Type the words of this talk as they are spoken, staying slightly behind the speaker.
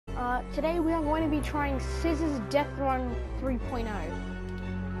Today we are going to be trying Cizzorz Deathrun 3.0.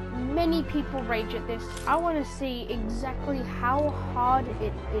 Many people rage at this. I want to see exactly how hard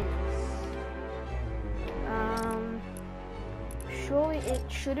it is. Surely it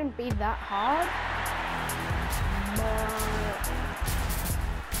shouldn't be that hard. But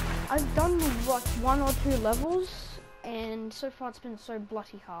I've done like 1 or 2 levels, and so far it's been so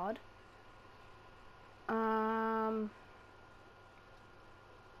bloody hard.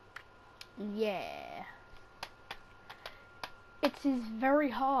 Yeah. It is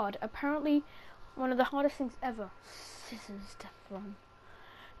very hard. Apparently, one of the hardest things ever. Cizzorz Deathrun.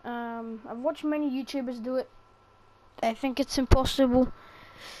 I've watched many YouTubers do it. I think it's impossible.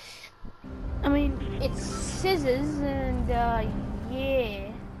 I mean, it's scissors, and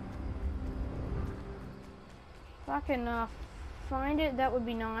yeah. If I can find it, that would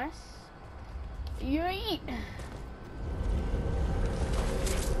be nice. Yeet!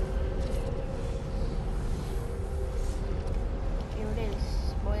 Here it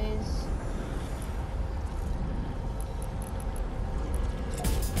is, boys.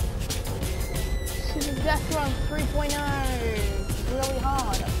 Cizzorz Deathrun 3.0. Really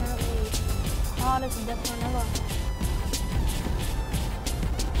hard. Apparently, hardest Deathrun ever.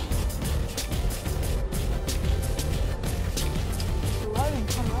 Load,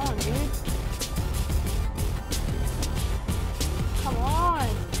 come on, dude. Come on.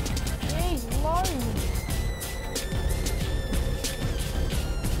 Jeez, load.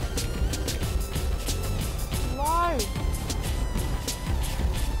 Load.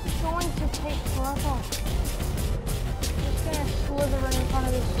 It's going to take forever. I'm just gonna slither in front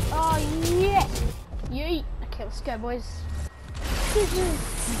of this. Oh, yes! Yeet. Okay, let's go, boys. Cizzorz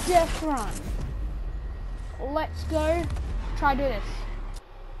Deathrun. Let's go. Try do this.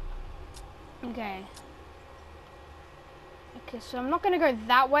 Okay. Okay, so I'm not gonna go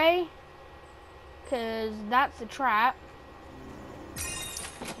that way, cause that's a trap. So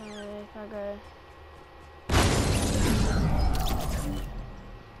if I go.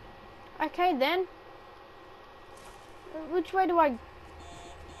 Okay then. Which way do I go?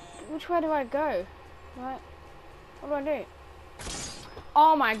 What do I do?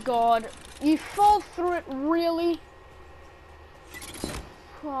 Oh my god. You fall through it, really?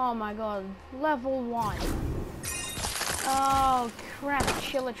 Oh my god. Level 1. Oh crap,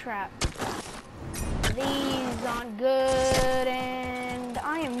 chiller trap. These aren't good, and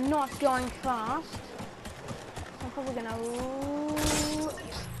I am not going fast. So I'm probably gonna...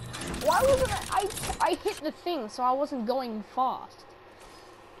 Why wasn't I hit the thing, so I wasn't going fast.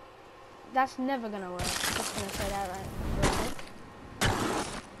 That's never gonna work. I'm just gonna say that right.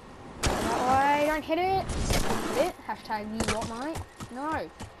 That way, don't hit it. Don't hit it. Hashtag you what, mate? No.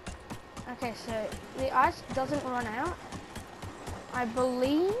 Okay, so the ice doesn't run out, I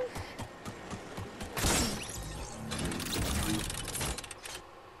believe.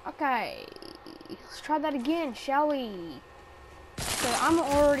 Okay, let's try that again, shall we? So I'm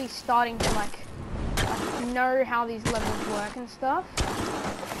already starting to like know how these levels work and stuff.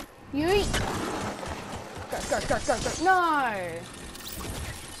 Yeet! Go. No!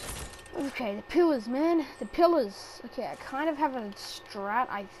 Okay, the pillars, man. The pillars. Okay, I kind of have a strat.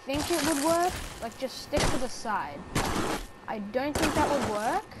 I think it would work. Like, just stick to the side. I don't think that would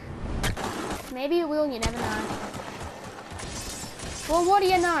work. Maybe it will, you never know. Well, what do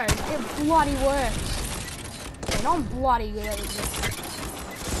you know? It bloody works. And I'm bloody good at this.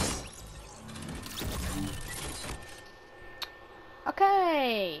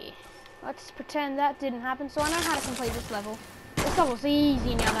 Okay. Let's pretend that didn't happen. So I know how to complete this level. This level's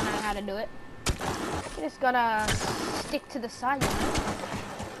easy now that I know how to do it. You just gotta stick to the side, you know.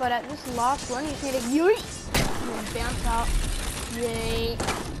 But at this last one, you just need to yeet! And then bounce up. Yeet.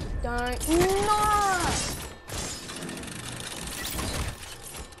 Don't.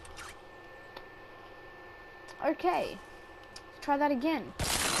 No! Okay. Let's try that again.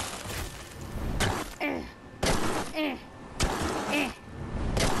 Yeeted.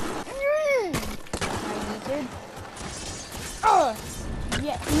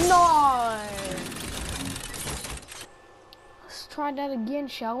 Yeah, no! Let's try that again,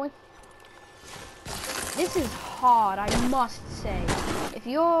 shall we? This is hard, I must say. If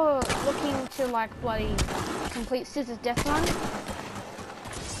you're looking to like bloody complete Cizzorz Deathrun,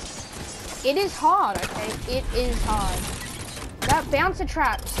 it is hard, okay? It is hard. That bouncer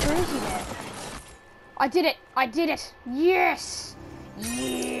trap screws you there. I did it! I did it! Yes!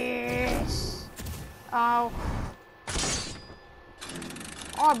 Yes! Oh.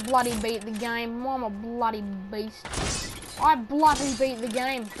 I bloody beat the game. I'm a bloody beast. I bloody beat the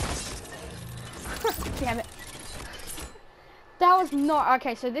game. Damn it. That was not...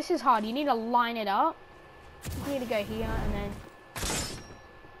 Okay, so this is hard. You need to line it up. You need to go here and then...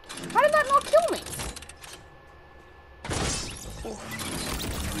 How did that not kill me? Oof.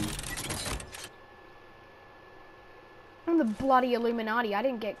 I'm the bloody Illuminati. I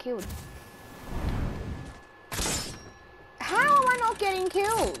didn't get killed. How am I not getting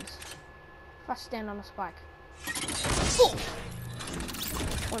killed? If I stand on a spike.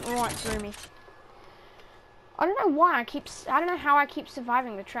 Oof. Went right through me. I don't know why I don't know how I keep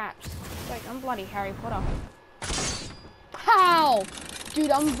surviving the traps. Wait, I'm bloody Harry Potter. How? Dude,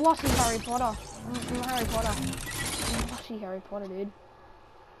 I'm bloody Harry Potter. I'm Harry Potter. I'm bloody Harry Potter, dude.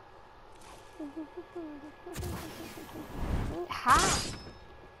 How?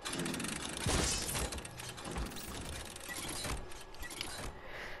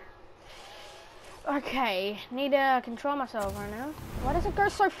 Okay, need to control myself right now. Why does it go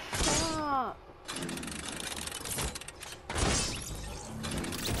so far?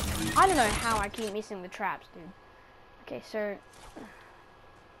 I don't know how I keep missing the traps, dude. Okay, so...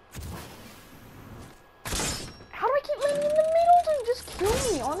 How do I keep landing in the middle, dude? Just kill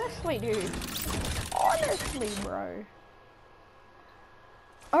me, honestly, dude. Honestly, bro.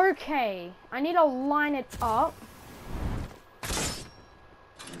 Okay, I need to line it up.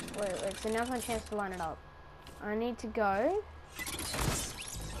 Wait, so now's my chance to line it up. I need to go.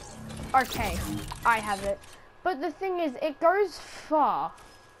 Okay, I have it. But the thing is, it goes far.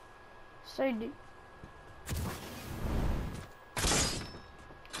 So okay,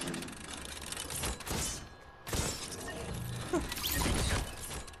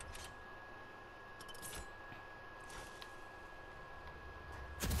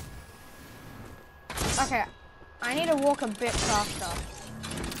 I need to walk a bit faster.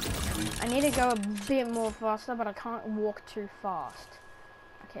 I need to go a bit more faster, but I can't walk too fast.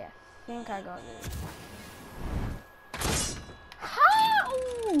 Okay, I think I got this. How?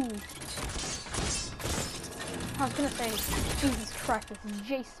 I was gonna say, Jesus Christ, this is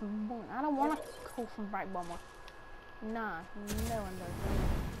Jason Bourne. I don't want to call from Bright Bomber. Nah, no one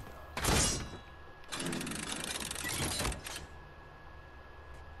does.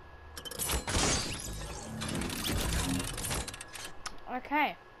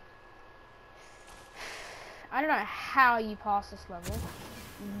 Okay. I don't know how you pass this level.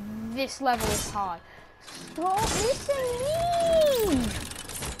 This level is hard. Stop missing me!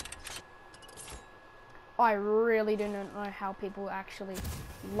 I really do not know how people actually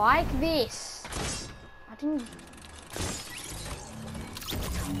like this. I didn't...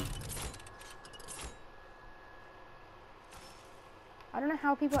 I don't know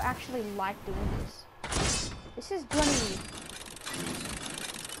how people actually like doing this. This is bloody...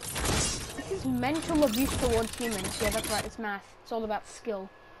 This is mental abuse towards humans. Yeah, that's right, it's math. It's all about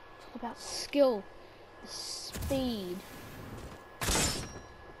skill. It's all about skill. Speed.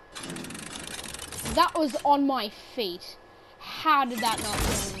 That was on my feet. How did that not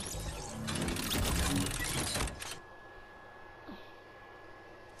kill me?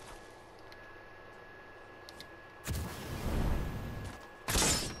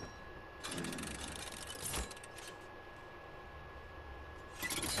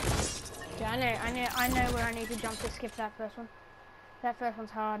 Okay, I know where I need to jump to skip that first one. That first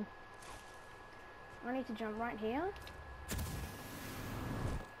one's hard. I need to jump right here.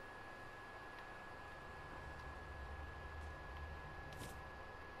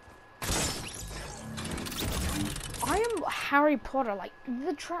 I am Harry Potter, like,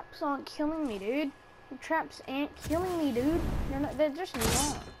 the traps aren't killing me, dude. The traps ain't killing me, dude. No, they're just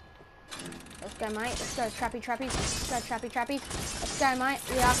not. Let's go, mate. Let's go, trappy trappies. Let's go, trappy trappies. Let's go, mate.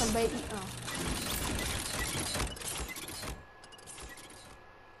 Yeah, I can beat you. Oh.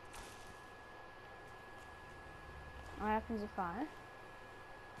 What happens if I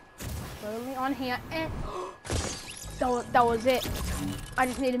slowly on here and that was it. I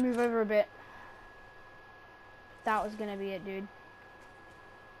just need to move over a bit. That was gonna be it, dude.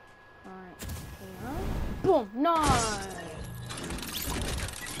 Alright, here. Boom! No!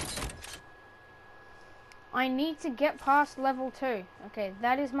 I need to get past level 2. Okay,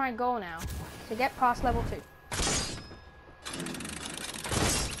 that is my goal now. To get past level 2.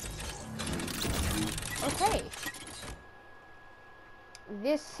 Okay.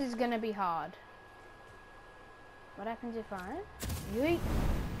 This is gonna be hard. What happens if I yeet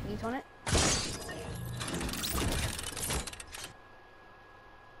on it?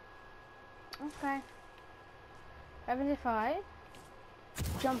 Okay. What happens if I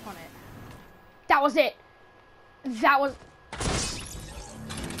jump on it? That was it! That was...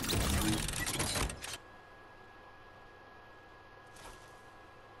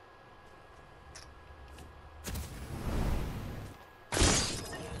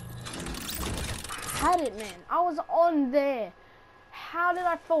 had it, man. I was on there. How did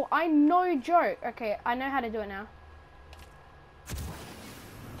I fall? No joke. Okay, I know how to do it now.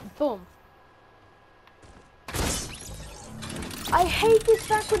 Boom. I hate this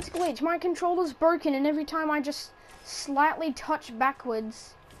backwards glitch. My controller's broken, and every time I just slightly touch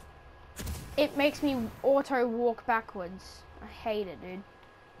backwards, it makes me auto walk backwards. I hate it, dude.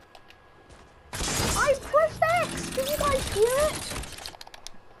 I pressed X! Did you guys hear it?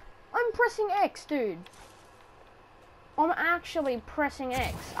 I'm pressing X, dude. I'm actually pressing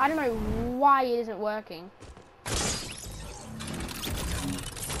X. I don't know why it isn't working.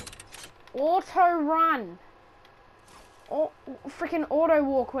 Auto run. Or freaking auto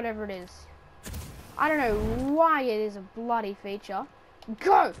walk, whatever it is. I don't know why it is a bloody feature.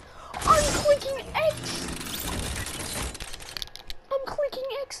 Go! I'm clicking X! I'm clicking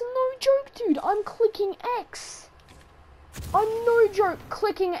X, no joke, dude. I'm clicking X. I'm no joke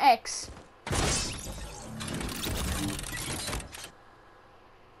clicking X.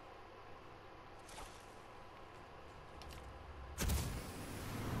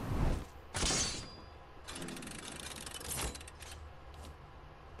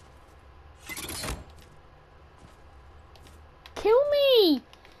 Kill me!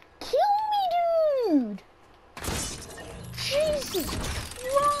 Kill me, dude! Jesus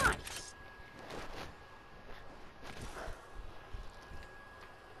Christ!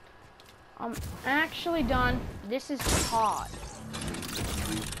 I'm actually done. This is hard.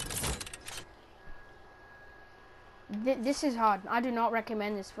 This is hard. I do not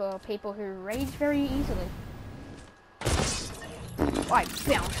recommend this for people who rage very easily. I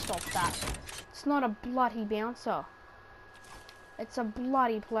bounced off that. It's not a bloody bouncer. It's a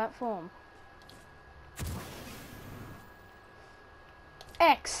bloody platform.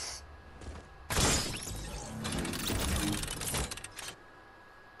 X.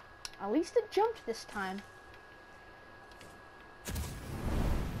 At least it jumped this time.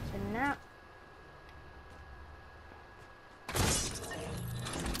 So now...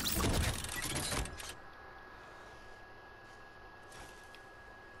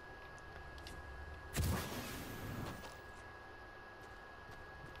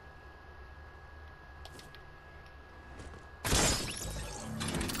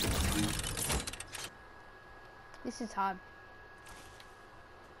 This is hard.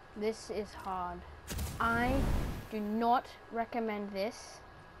 This is hard. I do not recommend this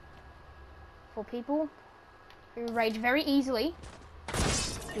for people who rage very easily.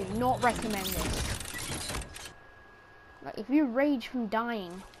 Do not recommend this. Like, if you rage from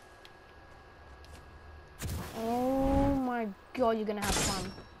dying, oh my god, you're gonna have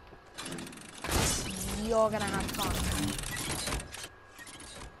fun. You're gonna have fun.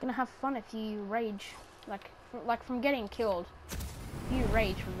 You're gonna have fun if you rage, like from getting killed. If you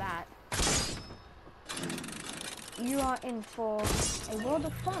rage from that, you are in for a world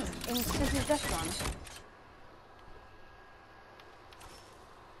of fun in Cizzorz Deathrun.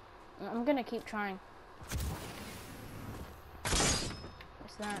 I'm gonna keep trying.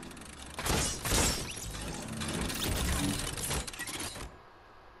 What's that?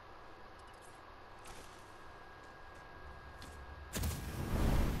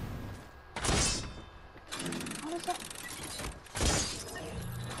 What is that?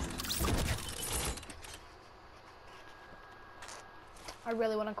 I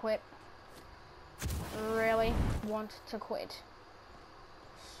really want to quit. Really want to quit.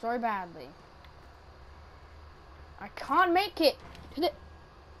 So badly. I can't make it. Did it?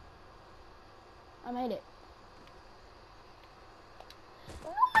 I made it.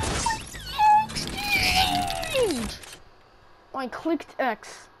 I clicked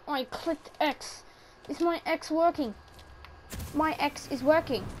X. I clicked X. Is my X working? My X is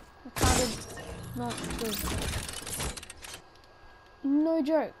working. It sounded not good. No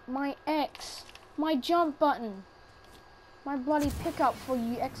joke. My X. My jump button. My bloody pickup for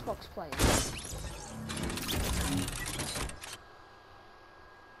you Xbox players.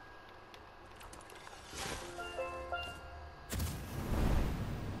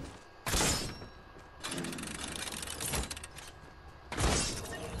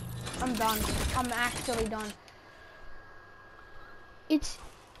 I'm done. I'm actually done.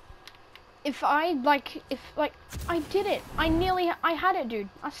 I did it. I had it, dude.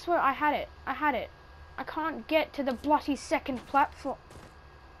 I swear I had it. I had it. I can't get to the bloody second platform.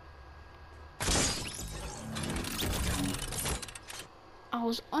 I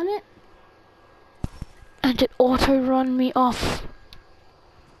was on it, and it auto-run me off.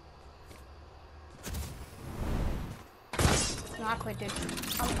 No, I quit, dude.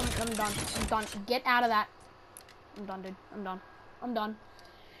 I'm done. I'm done. Get out of that. I'm done, dude. I'm done. I'm done.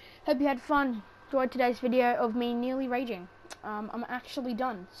 Hope you had fun. enjoyed today's video of me nearly raging. I'm actually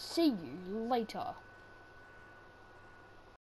done. See you later.